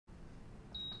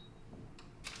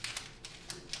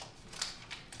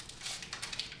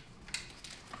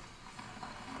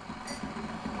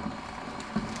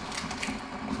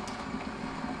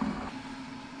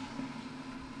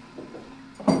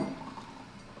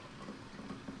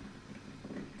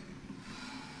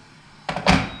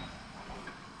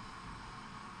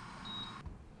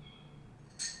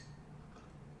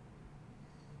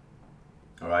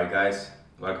Alright guys,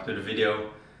 welcome to the video.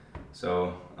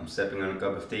 So I'm sipping on a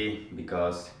cup of tea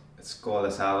because it's cold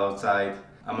as hell outside.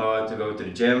 I'm about to go to the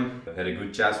gym. I had a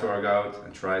good chest workout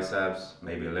and triceps,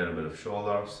 maybe a little bit of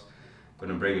shoulders. I'm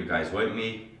gonna bring you guys with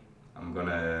me. I'm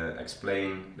gonna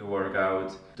explain the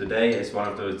workout. Today is one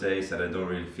of those days that I don't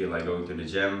really feel like going to the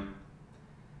gym.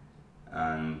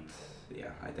 And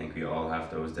yeah, I think we all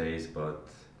have those days, but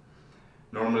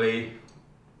normally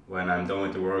when I'm done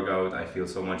with the workout I feel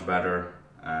so much better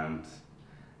and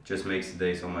just makes the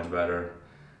day so much better.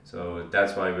 So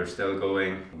that's why we're still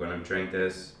going. I'm gonna drink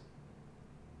this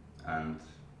and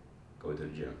go to the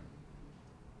gym.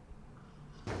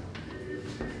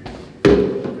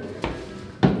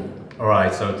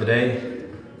 Alright, so today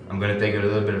I'm gonna take a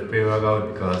little bit of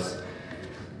pre-workout because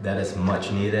that is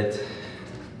much needed.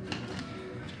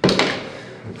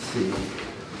 Let's see.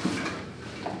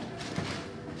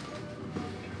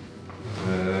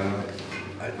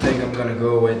 I think I'm gonna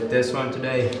go with this one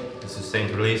today. The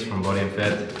Sustained Release from Body and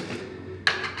Fit.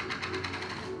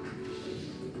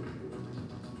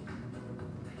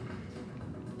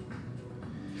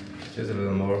 Just a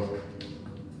little more.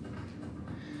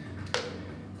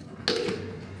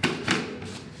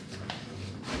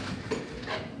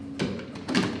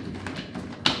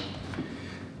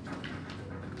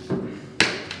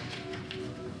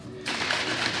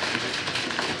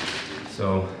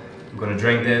 So I'm gonna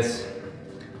drink this.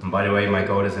 And by the way, my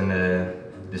code is in the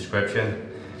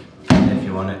description if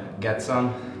you want to get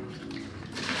some.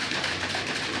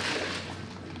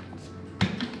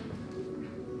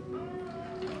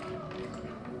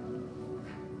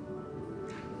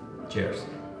 Cheers.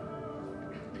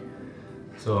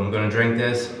 So I'm gonna drink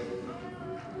this.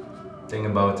 Think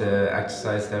about the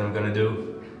exercise that I'm gonna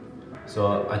do.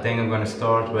 So I think I'm gonna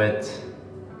start with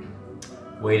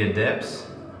weighted dips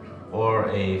or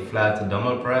a flat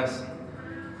dumbbell press,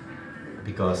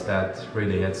 because that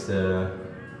really hits the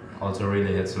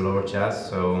lower chest.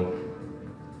 So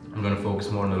I'm gonna focus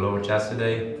more on the lower chest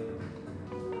today.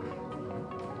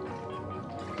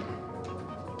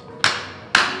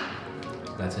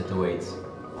 Let's hit the weights.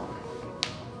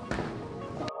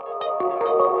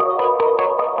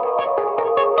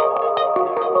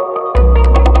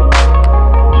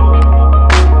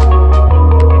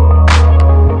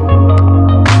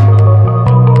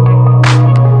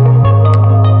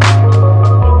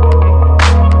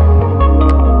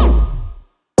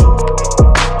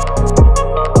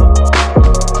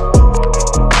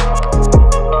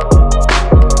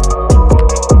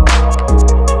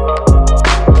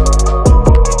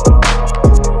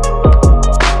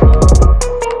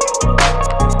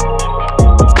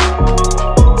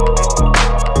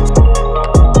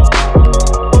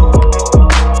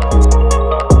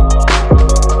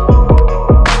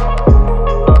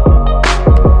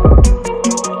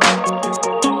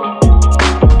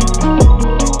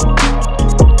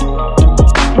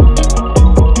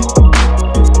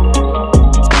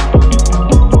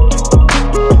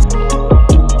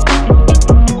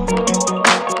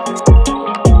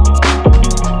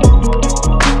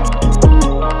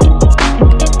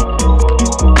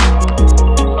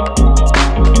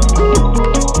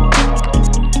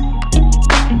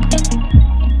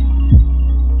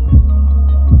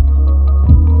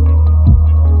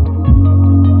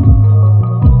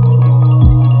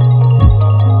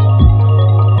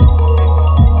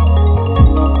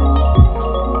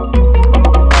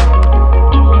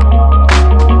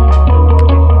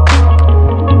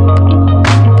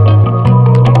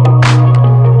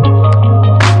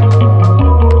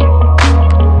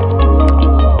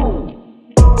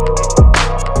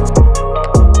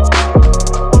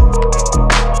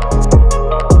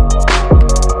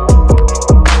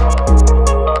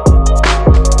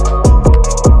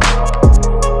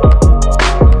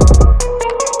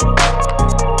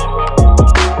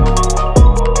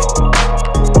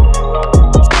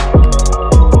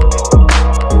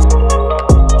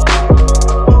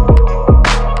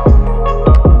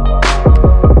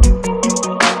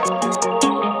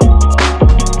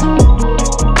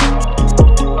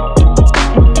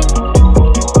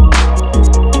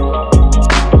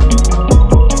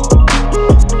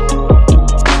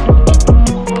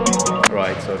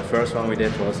 We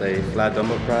did was a flat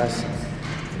dumbbell press,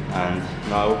 and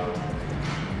now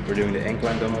we're doing the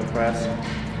incline dumbbell press.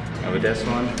 And with this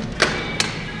one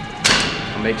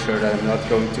I'll make sure that I'm not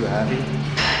going too heavy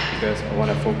because I want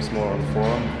to focus more on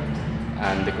form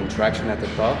and the contraction at the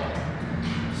top.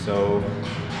 So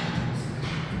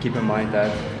keep in mind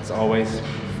that it's always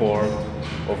form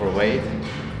over weight,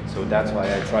 so that's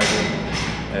why I try to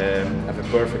have a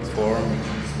perfect form,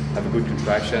 have a good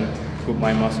contraction, good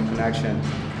mind muscle connection,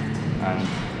 and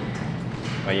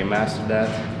When you master that,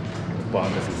 the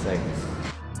bond is insane.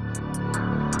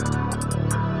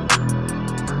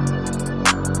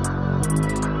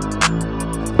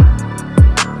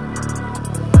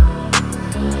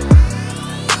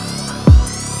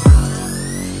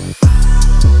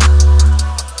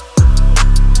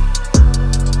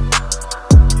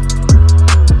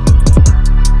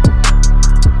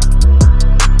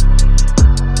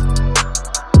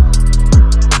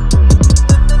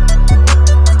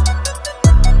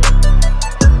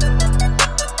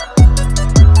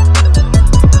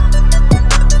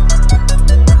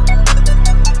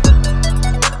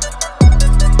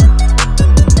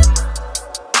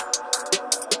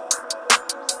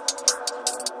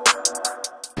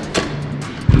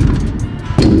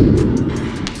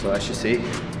 So as you see,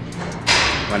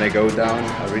 when I go down,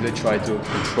 I really try to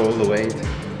control the weight,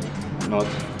 not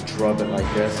drop it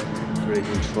like this, really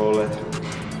control it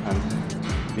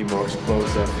and be more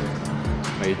explosive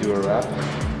when you do a rep.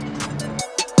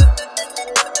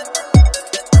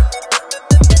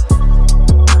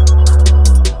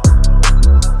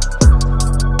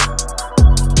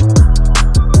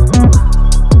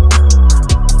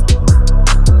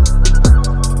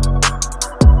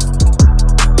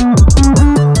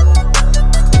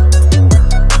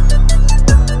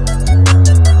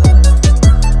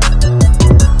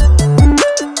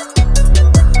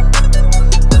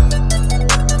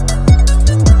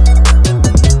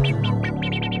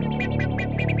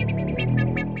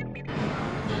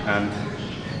 And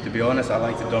to be honest, I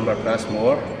like the dumbbell press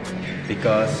more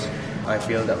because I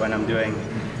feel that when I'm doing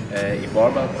a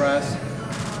barbell press,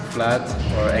 flat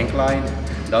or incline,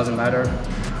 doesn't matter.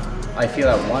 I feel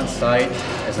that one side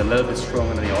is a little bit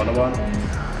stronger than the other one,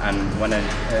 and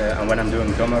when I'm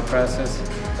doing dumbbell presses,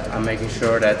 I'm making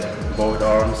sure that both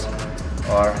arms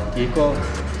are equal,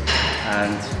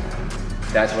 and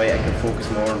that way I can focus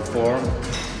more on form,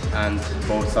 and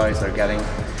both sides are getting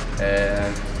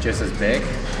just as big.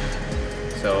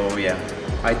 So yeah,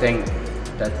 I think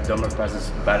that the dumbbell press is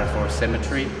better for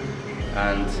symmetry.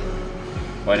 And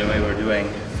by the way, we're doing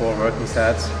 4 working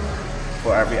sets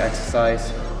for every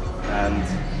exercise, and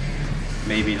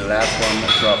maybe the last one a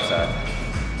drop set.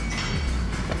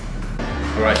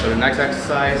 Alright, so the next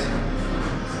exercise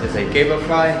is a cable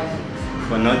fly,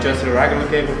 but not just a regular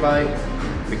cable fly,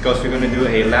 because we're going to do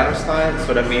a ladder style.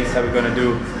 So that means that we're going to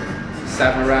do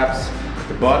 7 reps at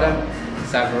the bottom,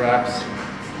 7 reps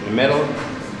in the middle,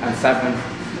 and 7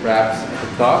 reps at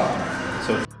the top.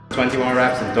 So 21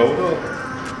 reps in total.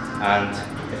 And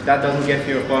if that doesn't give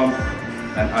you a pump,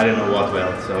 then I don't know what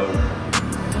will. So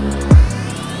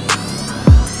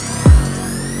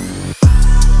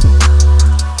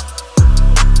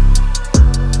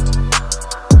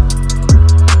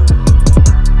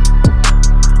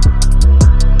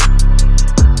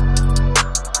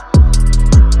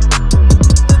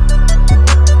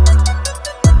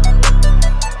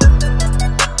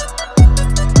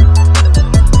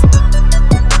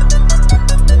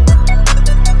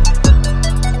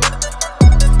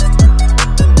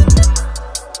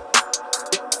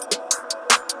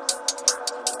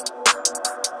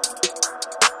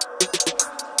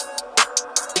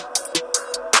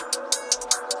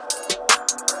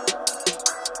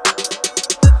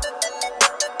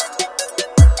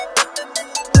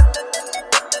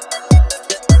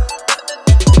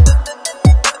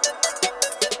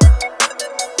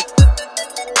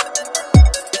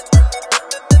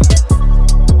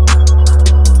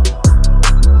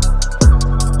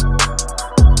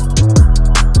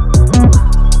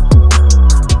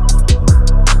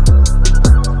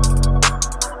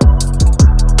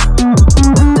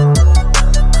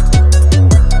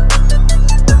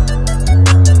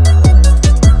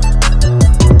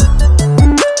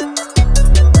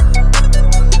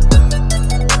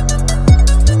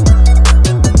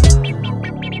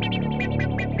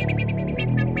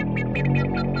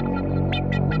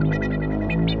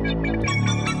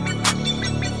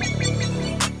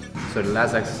So the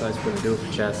last exercise we're going to do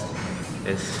for chest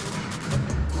is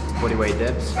body weight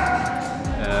dips.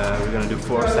 We're going to do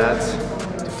 4 sets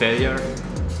to failure.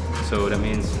 So that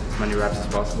means as many reps as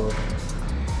possible.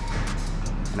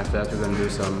 And after that we're going to do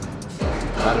some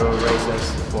lateral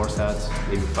raises, 4 sets,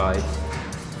 maybe 5.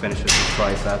 Finish with some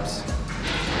triceps.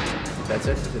 That's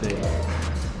it for today.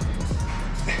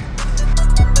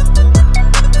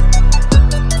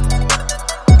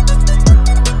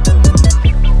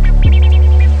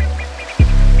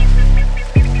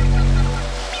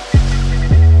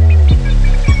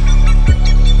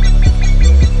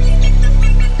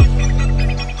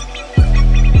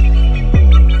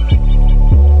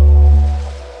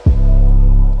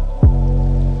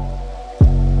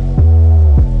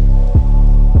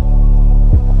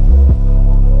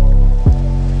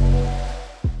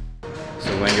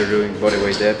 when you're doing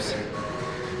bodyweight dips,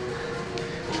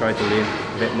 try to lean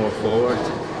a bit more forward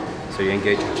so you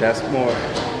engage your chest more.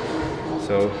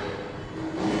 So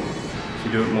if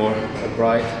you do it more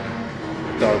upright,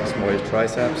 it targets more your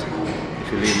triceps.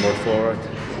 If you lean more forward,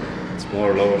 it's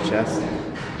more lower chest.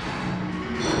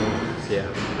 So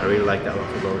yeah, I really like that one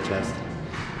for lower chest.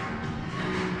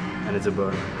 And it's a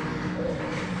burner.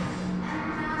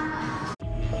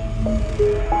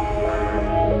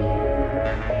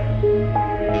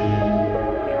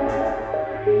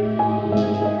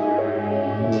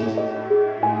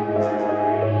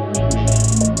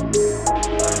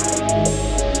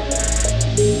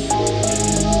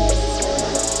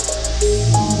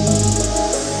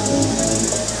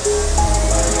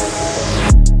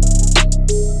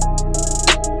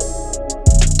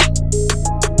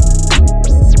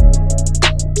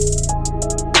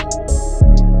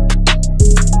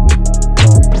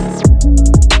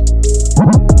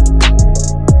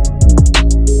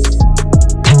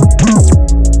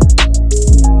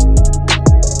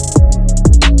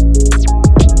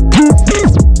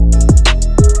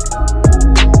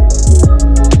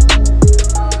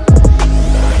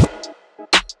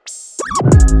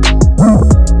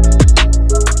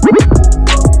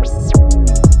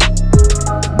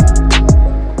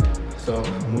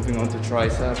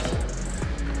 Triceps.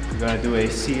 We're gonna do a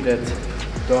seated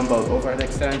dumbbell overhead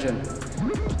extension,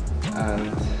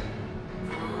 and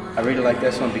I really like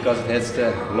this one because it hits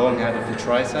the long head of the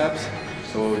triceps,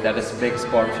 so that is the biggest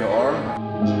part of your arm.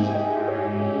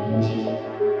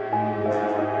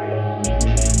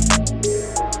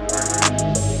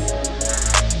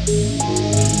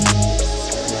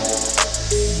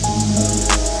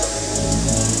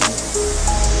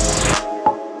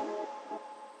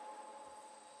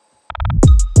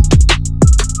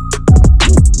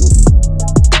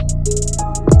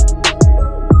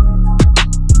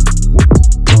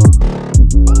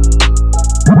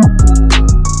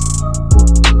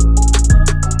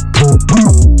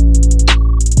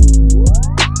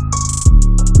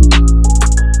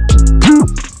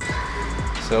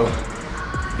 So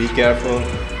be careful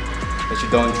that you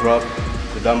don't drop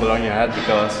the dumbbell on your head,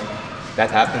 because that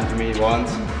happened to me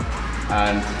once,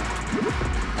 and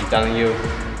I'm telling you,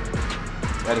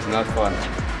 that is not fun.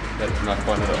 That is not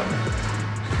fun at all.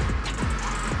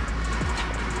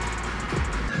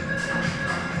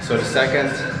 So the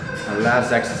second and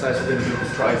last exercise we're going to do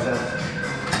for triceps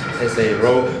is a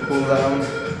rope pull down,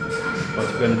 but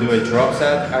we're going to do a drop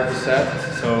set every set.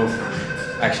 So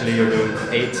actually you're doing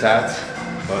 8 sets.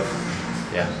 But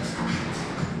yeah,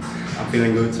 I'm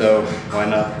feeling good, so why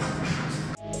not?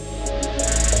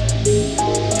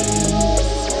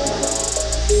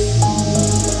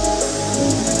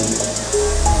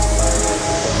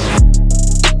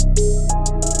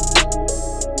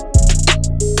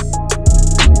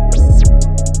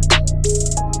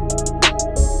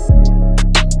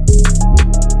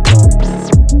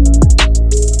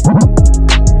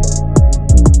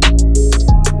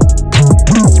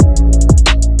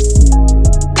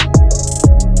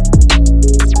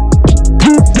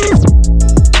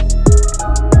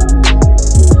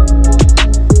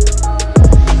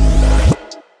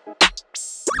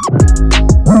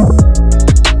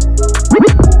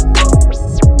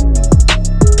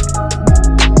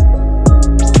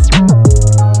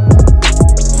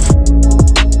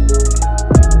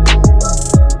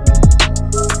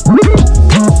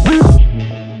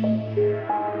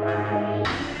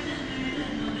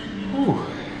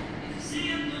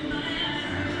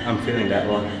 I'm feeling that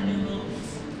one.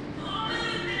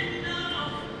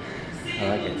 I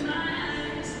like it.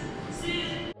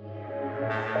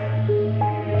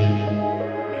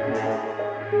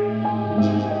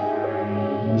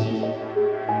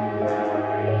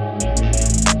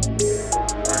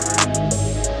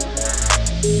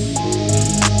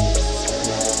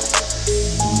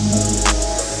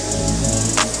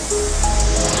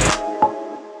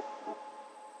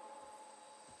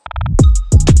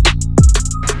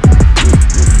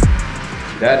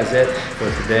 That is it for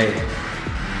today.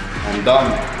 I'm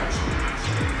done.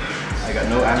 I got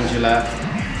no energy left.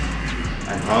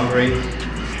 I'm hungry.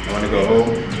 I want to go home,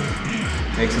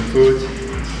 make some food,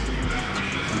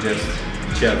 and just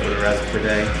chill for the rest of the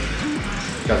day,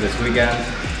 because it's weekend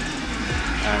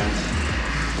and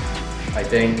I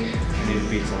think I need a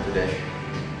pizza today.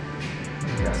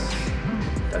 Yes,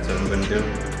 that's what I'm gonna do.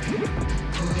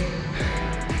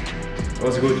 It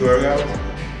was a good workout.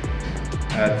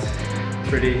 Had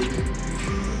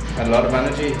a lot of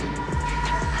energy,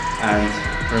 and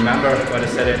remember what I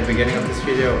said at the beginning of this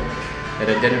video, that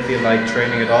I didn't feel like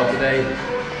training at all today.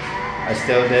 I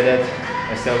still did it,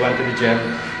 I still went to the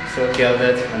gym, still killed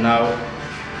it, and now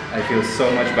I feel so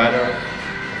much better.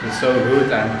 I feel so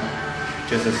good, and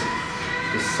just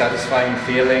this satisfying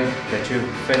feeling that you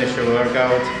finish your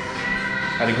workout,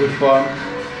 had a good pump.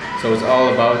 So it's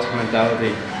all about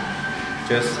mentality,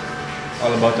 just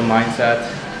all about the mindset.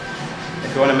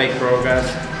 If you want to make progress,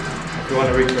 if you want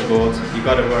to reach your goals, you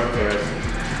got to work for it.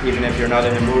 Even if you're not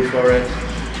in the mood for it,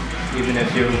 even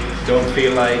if you don't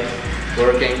feel like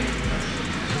working,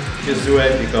 just do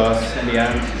it, because in the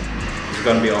end, it's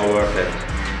gonna be all worth it.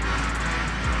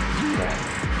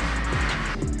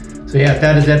 So yeah,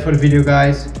 that is it for the video,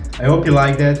 guys. I hope you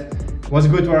liked it. It was a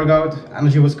good workout,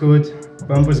 energy was good,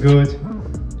 pump was good.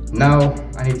 Now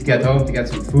I need to get home to get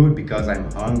some food because I'm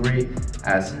hungry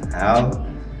as hell.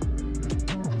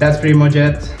 That's pretty much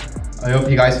it. I hope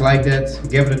you guys liked it.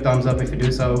 Give it a thumbs up if you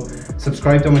do so.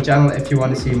 Subscribe to my channel if you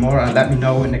want to see more, and let me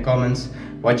know in the comments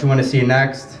what you want to see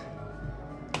next.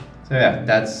 So yeah,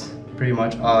 that's pretty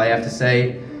much all I have to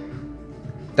say.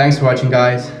 Thanks for watching,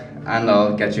 guys, and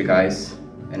I'll catch you guys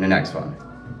in the next one.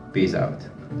 Peace out.